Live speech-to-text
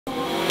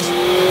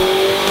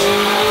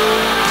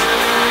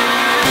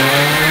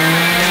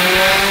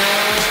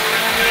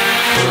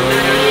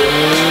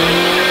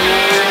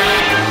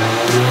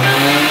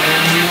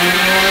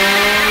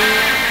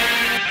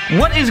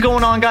What is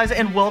going on, guys,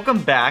 and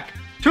welcome back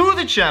to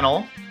the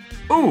channel.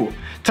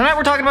 Tonight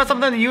we're talking about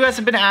something that you guys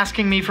have been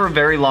asking me for a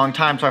very long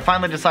time, so I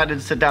finally decided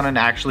to sit down and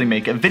actually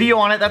make a video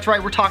on it. That's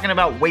right, we're talking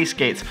about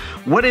wastegates.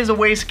 What is a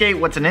wastegate?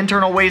 What's an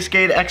internal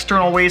wastegate,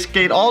 external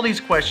wastegate? All these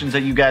questions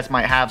that you guys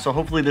might have, so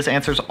hopefully this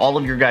answers all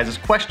of your guys'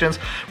 questions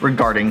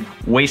regarding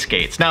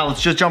wastegates. Now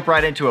let's just jump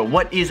right into it.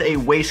 What is a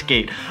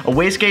wastegate? A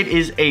wastegate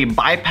is a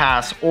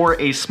bypass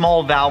or a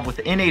small valve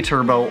within a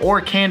turbo,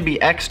 or can be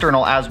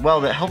external as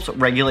well, that helps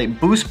regulate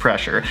boost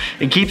pressure.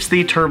 It keeps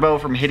the turbo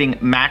from hitting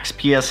max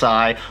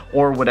PSI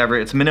or whatever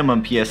its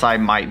minimum PSI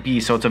might be,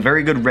 so it's a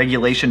very good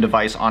regulation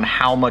device on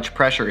how much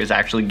pressure is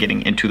actually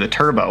getting into the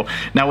turbo.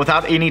 Now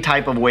without any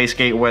type of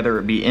wastegate, whether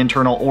it be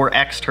internal or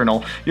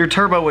external, your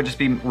turbo would just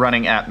be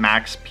running at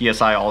max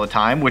PSI all the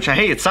time, which,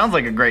 hey, it sounds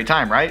like a great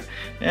time, right?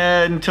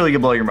 Until you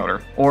blow your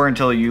motor, or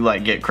until you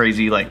get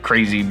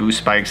crazy boost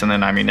spikes, and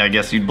then I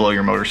guess you'd blow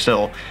your motor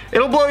still.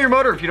 It'll blow your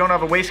motor if you don't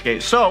have a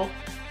wastegate. So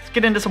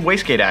get into some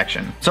wastegate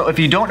action. So if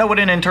you don't know what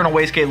an internal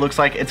wastegate looks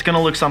like, it's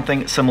gonna look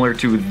something similar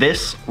to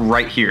this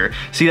right here.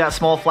 See that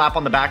small flap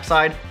on the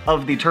backside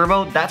of the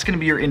turbo? That's gonna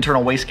be your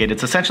internal wastegate.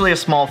 It's essentially a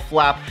small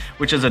flap,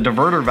 which is a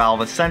diverter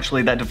valve,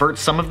 essentially, that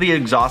diverts some of the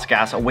exhaust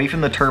gas away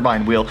from the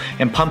turbine wheel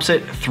and pumps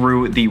it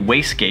through the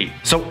wastegate.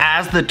 So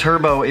as the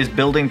turbo is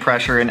building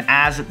pressure and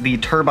as the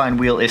turbine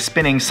wheel is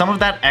spinning, some of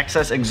that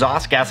excess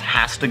exhaust gas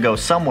has to go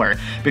somewhere,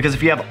 because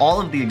if you have all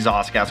of the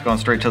exhaust gas going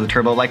straight to the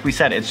turbo, like we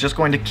said, it's just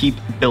going to keep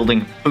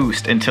building boost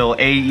until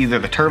A, either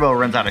the turbo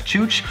runs out of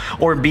chooch,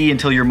 or B,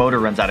 until your motor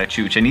runs out of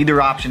chooch, and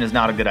either option is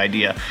not a good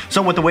idea.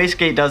 So what the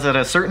wastegate does, at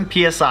a certain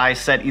PSI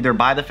set either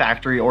by the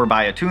factory or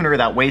by a tuner,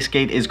 that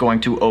wastegate is going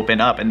to open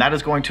up, and that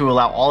is going to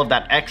allow all of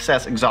that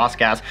excess exhaust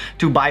gas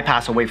to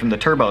bypass away from the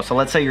turbo. So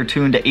let's say you're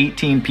tuned to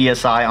 18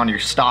 PSI on your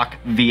stock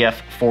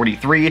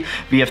VF43,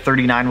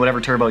 VF39,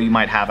 whatever turbo you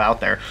might have out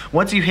there.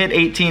 Once you hit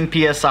 18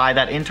 PSI,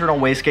 that internal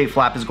wastegate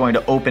flap is going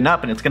to open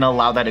up, and it's going to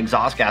allow that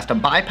exhaust gas to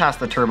bypass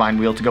the turbine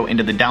wheel to go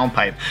into the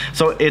downpipe.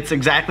 So it's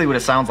exactly what it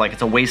sounds like.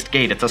 It's a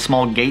wastegate. It's a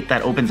small gate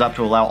that opens up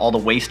to allow all the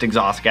waste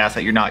exhaust gas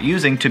that you're not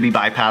using to be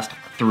bypassed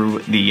through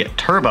the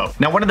turbo.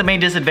 Now, one of the main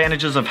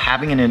disadvantages of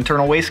having an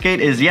internal wastegate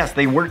is, yes,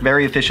 they work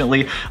very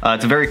efficiently.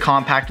 It's a very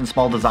compact and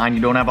small design. You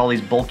don't have all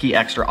these bulky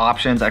extra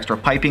options, extra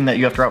piping that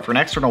you have to route for an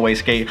external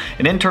wastegate.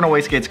 An internal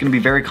wastegate is going to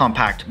be very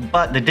compact,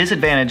 but the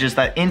disadvantage is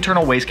that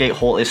internal wastegate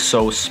hole is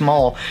so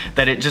small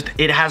that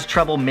it has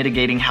trouble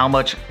mitigating how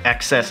much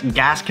excess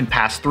gas can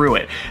pass through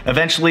it.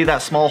 Eventually,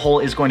 that small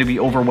hole is going to be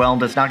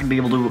overwhelmed. It's not going to be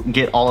able to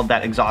get all of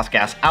that exhaust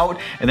gas out,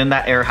 and then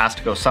that air has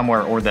to go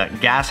somewhere, or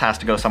that gas has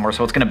to go somewhere.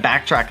 So it's going to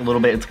backtrack a little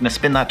bit. It's going to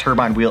spin that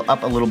turbine wheel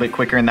up a little bit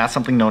quicker, and that's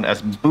something known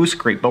as boost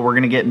creep, but we're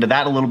going to get into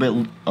that a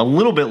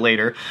little bit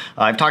later.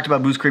 I've talked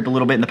about boost creep a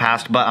little bit in the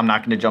past, but I'm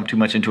not going to jump too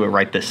much into it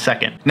right this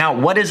second. Now,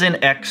 what is an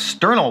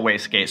external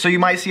wastegate? So you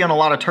might see on a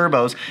lot of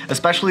turbos,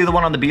 especially the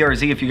one on the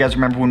BRZ, if you guys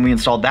remember when we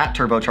installed that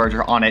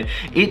turbocharger on it,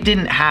 it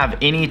didn't have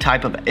any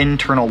type of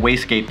internal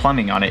wastegate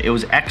plumbing on it. It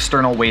was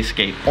external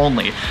wastegate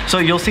only. So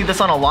you'll see this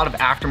on a lot of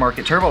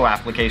aftermarket turbo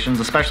applications,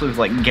 especially with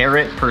like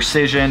Garrett,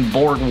 Precision,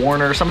 Borg,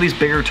 Warner, some of these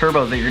bigger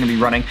turbos that you're going to be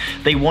running.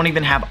 They won't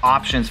even have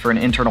options for an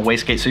internal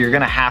wastegate, so you're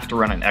going to have to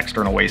run an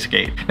external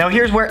wastegate. Now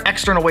here's where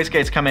external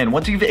wastegates come in.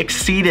 Once you've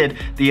exceeded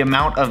the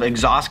amount of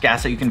exhaust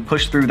gas that you can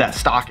push through that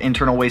stock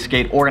internal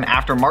wastegate or an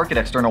aftermarket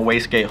external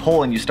wastegate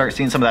hole, and you start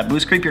seeing some of that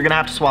boost creep, you're going to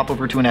have to swap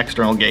over to an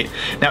external gate.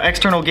 Now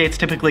external gates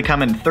typically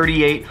come in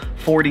 38,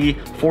 40,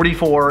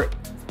 44,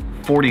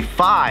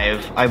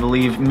 45, I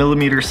believe,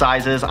 millimeter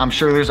sizes. I'm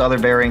sure there's other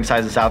varying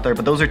sizes out there,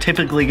 but those are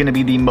typically going to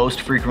be the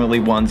most frequently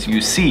ones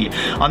you see.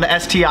 On the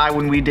STI,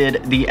 when we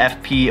did the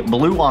FP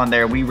Blue on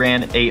there, we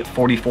ran a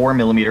 44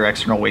 millimeter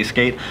external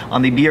wastegate.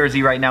 On the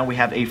BRZ right now, we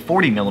have a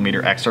 40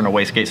 millimeter external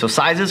wastegate. So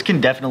sizes can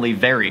definitely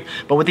vary,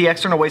 but what the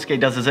external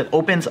wastegate does is it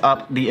opens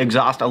up the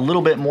exhaust a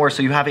little bit more,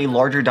 so you have a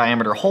larger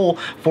diameter hole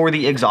for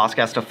the exhaust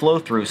gas to flow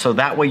through. So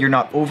that way you're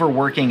not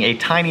overworking a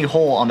tiny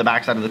hole on the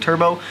backside of the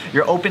turbo.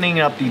 You're opening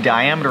up the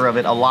diameter of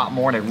it a lot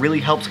more, and it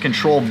really helps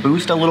control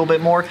boost a little bit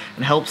more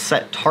and helps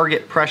set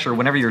target pressure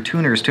whenever your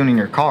tuner is tuning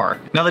your car.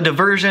 Now the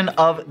diversion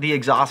of the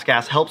exhaust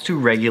gas helps to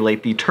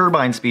regulate the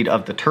turbine speed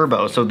of the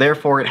turbo, so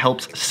therefore it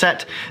helps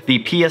set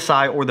the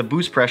PSI or the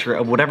boost pressure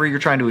of whatever you're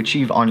trying to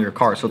achieve on your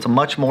car. So it's a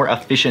much more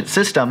efficient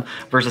system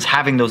versus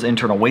having those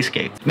internal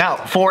wastegates. Now,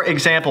 for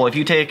example, if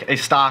you take a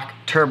stock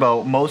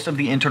turbo, most of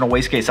the internal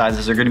wastegate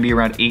sizes are going to be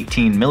around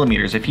 18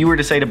 millimeters. If you were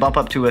to say to bump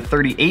up to a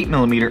 38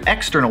 millimeter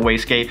external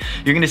wastegate,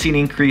 you're going to see an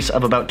increase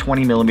of about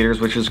 20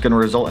 millimeters, which is going to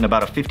result in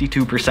about a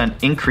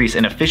 52% increase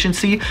in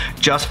efficiency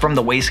just from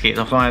the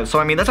wastegate. So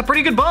I mean, that's a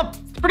pretty good bump.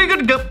 It's pretty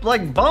good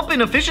like bump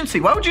in efficiency.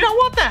 Why would you not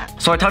want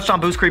that? So I touched on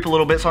boost creep a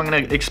little bit, so I'm gonna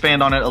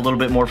expand on it a little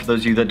bit more for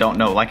those of you that don't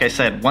know. Like I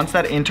said, once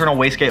that internal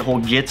wastegate hole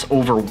gets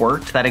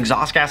overworked, that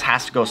exhaust gas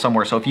has to go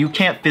somewhere. So if you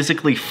can't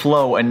physically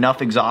flow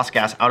enough exhaust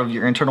gas out of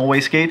your internal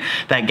wastegate,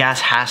 that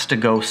gas has to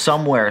go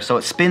somewhere. So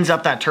it spins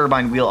up that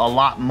turbine wheel a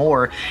lot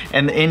more,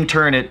 and in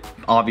turn it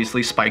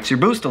obviously spikes your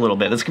boost a little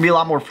bit. This can be a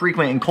lot more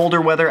frequent in colder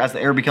weather as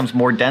the air becomes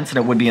more dense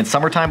than it would be in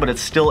summertime, but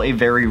it's still a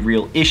very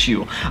real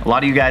issue. A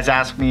lot of you guys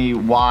ask me,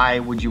 why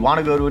would you want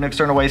to go to an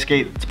external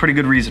wastegate? It's a pretty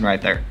good reason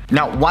right there.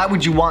 Now, why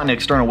would you want an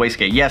external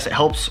wastegate? Yes, it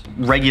helps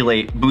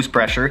regulate boost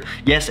pressure.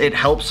 Yes, it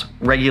helps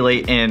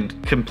regulate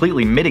and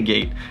completely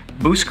mitigate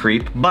boost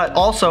creep, but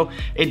also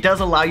it does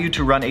allow you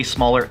to run a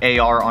smaller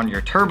AR on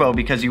your turbo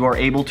because you are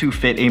able to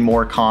fit a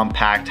more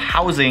compact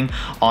housing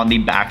on the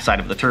back side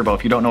of the turbo.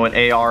 If you don't know what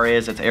AR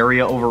is, it's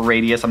area over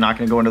radius. I'm not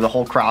going to go into the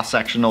whole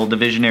cross-sectional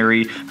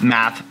divisionary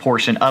math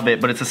portion of it,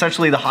 but it's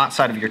essentially the hot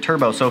side of your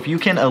turbo. So if you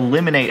can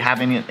eliminate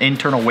having an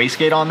internal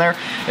wastegate on there,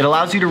 it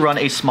allows you to run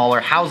a smaller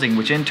housing,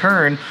 which in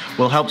turn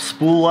will help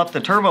spool up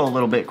the turbo a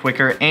little bit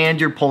quicker, and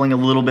you're pulling a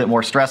little bit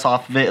more stress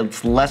off of it.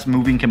 It's less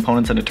moving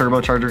components in a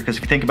turbocharger, because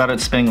if you think about it,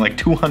 it's spinning like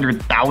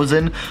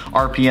 200,000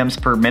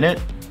 RPMs per minute.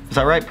 Is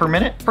that right? Per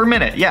minute? Per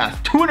minute, yeah,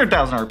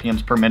 200,000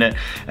 RPMs per minute.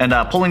 And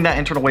pulling that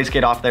internal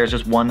wastegate off there is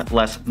just one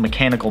less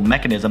mechanical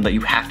mechanism that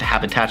you have to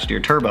have attached to your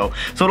turbo.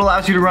 So it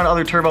allows you to run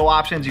other turbo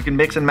options. You can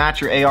mix and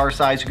match your AR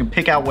size. You can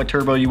pick out what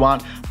turbo you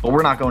want, but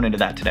we're not going into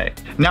that today.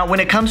 Now,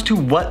 when it comes to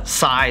what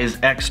size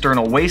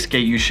external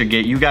wastegate you should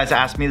get, you guys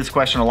ask me this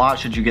question a lot.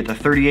 Should you get the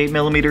 38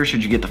 millimeter?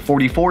 Should you get the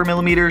 44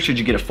 millimeter? Should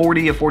you get a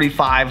 40, a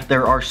 45?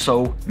 There are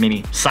so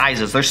many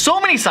sizes. There's so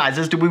many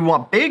sizes. Do we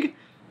want big?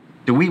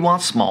 Do we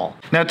want small?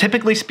 Now,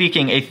 typically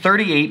speaking, a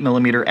 38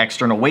 millimeter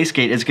external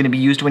wastegate is going to be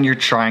used when you're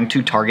trying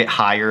to target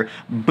higher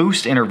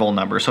boost interval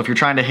numbers. So if you're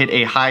trying to hit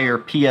a higher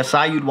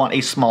PSI, you'd want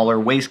a smaller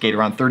wastegate,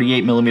 around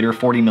 38 millimeter,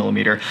 40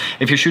 millimeter.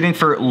 If you're shooting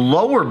for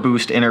lower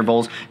boost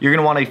intervals, you're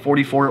going to want a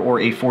 44 or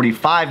a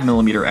 45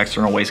 millimeter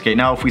external wastegate.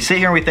 Now, if we sit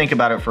here and we think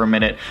about it for a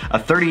minute, a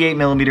 38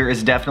 millimeter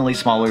is definitely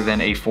smaller than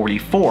a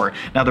 44.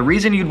 Now, the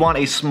reason you'd want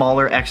a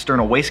smaller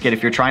external wastegate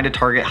if you're trying to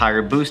target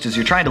higher boost is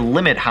you're trying to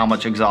limit how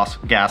much exhaust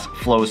gas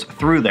flows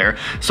through there.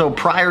 So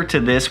prior to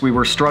this, we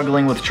were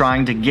struggling with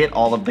trying to get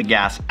all of the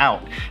gas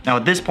out. Now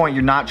at this point,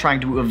 you're not trying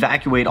to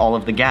evacuate all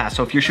of the gas.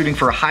 So if you're shooting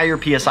for a higher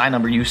PSI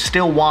number, you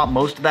still want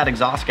most of that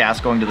exhaust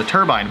gas going to the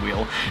turbine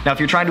wheel. Now, if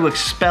you're trying to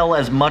expel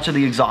as much of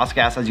the exhaust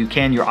gas as you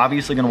can, you're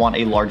obviously going to want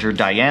a larger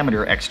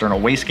diameter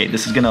external wastegate.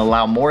 This is going to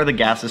allow more of the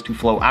gases to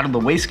flow out of the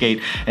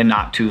wastegate and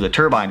not to the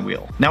turbine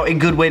wheel. Now, a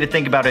good way to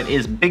think about it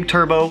is big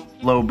turbo,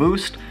 low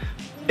boost,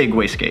 big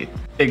wastegate.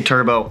 Big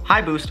turbo,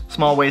 high boost,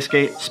 small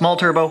wastegate, small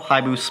turbo,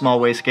 high boost, small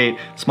wastegate,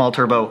 small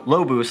turbo,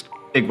 low boost,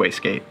 big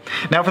wastegate.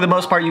 Now, for the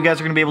most part, you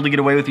guys are going to be able to get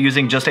away with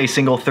using just a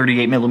single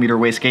 38 millimeter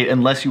wastegate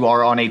unless you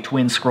are on a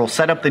twin scroll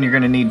setup. Then you're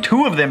going to need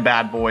two of them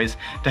bad boys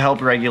to help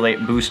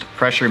regulate boost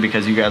pressure,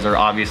 because you guys are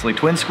obviously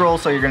twin scroll,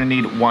 so you're going to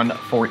need one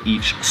for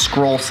each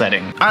scroll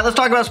setting. All right, let's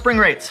talk about spring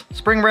rates.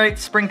 Spring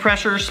rates, spring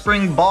pressure,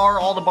 spring bar,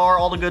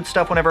 all the good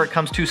stuff whenever it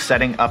comes to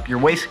setting up your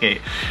wastegate.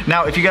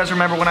 Now, if you guys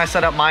remember when I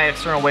set up my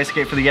external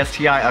wastegate for the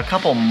STI a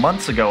couple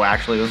months ago,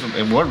 actually,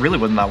 it really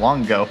wasn't that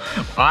long ago,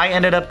 I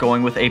ended up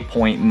going with a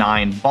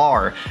 0.9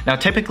 bar. Now,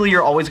 typically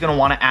you're always going to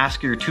want to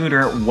ask your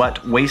tuner what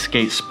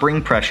wastegate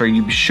spring pressure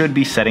you should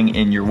be setting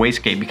in your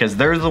wastegate, because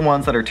they're the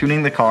ones that are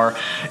tuning the car.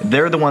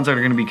 They're the ones that are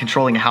going to be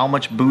controlling how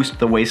much boost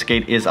the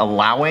wastegate is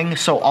allowing.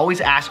 So always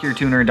ask your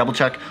tuner and double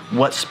check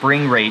what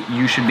spring rate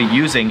you should be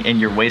using in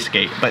your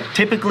wastegate. But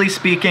typically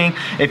speaking,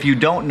 if you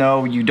don't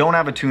know, you don't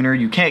have a tuner,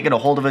 you can't get a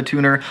hold of a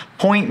tuner,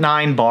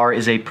 0.9 bar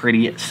is a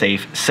pretty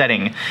safe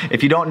setting.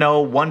 If you don't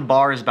know, 1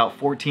 bar is about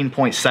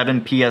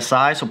 14.7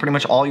 PSI. So pretty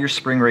much all your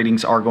spring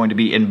ratings are going to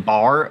be in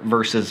bar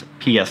versus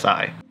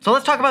PSI. So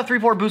let's talk about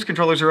 3-port boost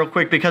controllers real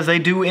quick, because they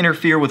do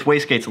interfere with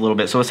wastegates a little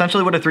bit. So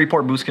essentially what a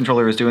 3-port boost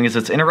controller is doing is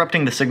it's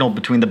interrupting the signal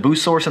between the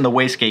boost source and the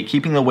wastegate,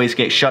 keeping the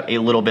wastegate shut a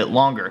little bit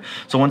longer.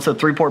 So once the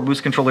 3-port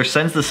boost controller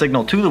sends the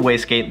signal to the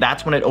wastegate,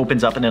 that's when it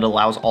opens up and it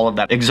allows all of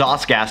that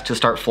exhaust gas to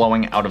start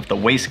flowing out of the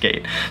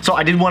wastegate. So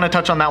I did want to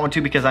touch on that one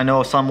too, because I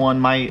know someone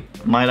might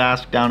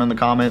ask down in the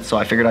comments, so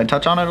I figured I'd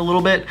touch on it a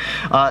little bit.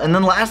 And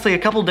then lastly, a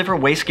couple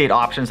different wastegate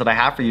options that I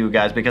have for you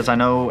guys, because I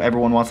know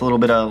everyone wants a little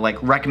bit of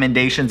like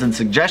recommendations and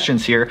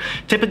suggestions here.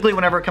 Typically,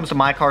 whenever it comes to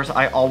my cars,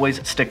 I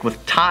always stick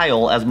with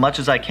tile as much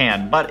as I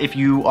can. But if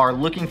you are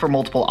looking for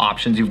multiple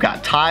options, you've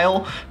got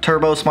tile,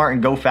 turbo smart,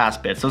 and go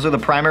fast bits. Those are the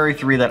primary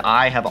 3 that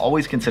I have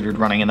always considered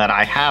running and that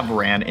I have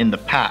ran in the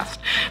past.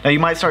 Now, you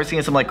might start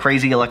seeing some like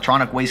crazy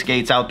electronic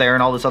wastegates out there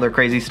and all this other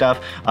crazy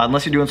stuff.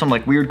 Unless you're doing some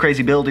like weird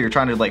crazy build or you're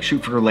trying to like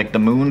shoot for like the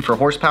moon for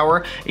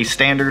horsepower, a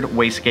standard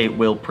wastegate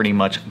will pretty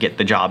much get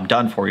the job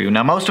done for you.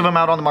 Now, most of them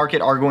out on the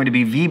market are going to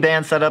be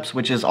V-band setups,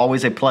 which is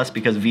always a plus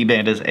because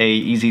V-band is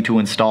easy to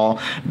install install,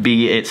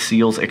 B, it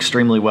seals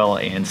extremely well,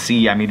 and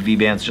C, I mean,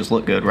 V-bands just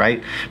look good,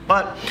 right?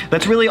 But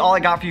that's really all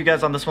I got for you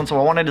guys on this one, so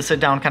I wanted to sit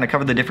down, kind of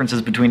cover the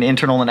differences between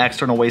internal and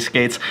external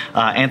wastegates,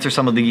 answer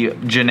some of the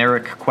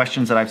generic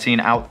questions that I've seen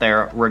out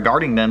there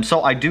regarding them.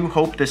 So I do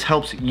hope this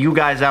helps you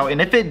guys out,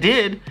 and if it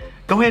did,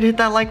 go ahead and hit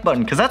that like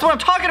button, because that's what I'm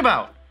talking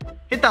about.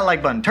 Hit that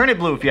like button, turn it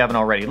blue if you haven't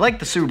already, like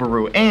the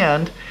Subaru,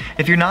 and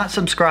if you're not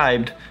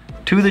subscribed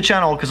to the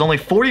channel, because only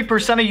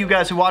 40% of you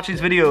guys who watch these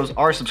videos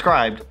are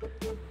subscribed,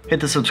 hit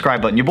the subscribe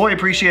button. Your boy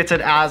appreciates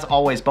it as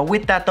always. But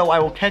with that though, I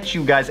will catch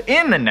you guys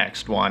in the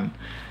next one.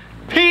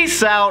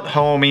 Peace out,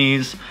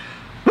 homies.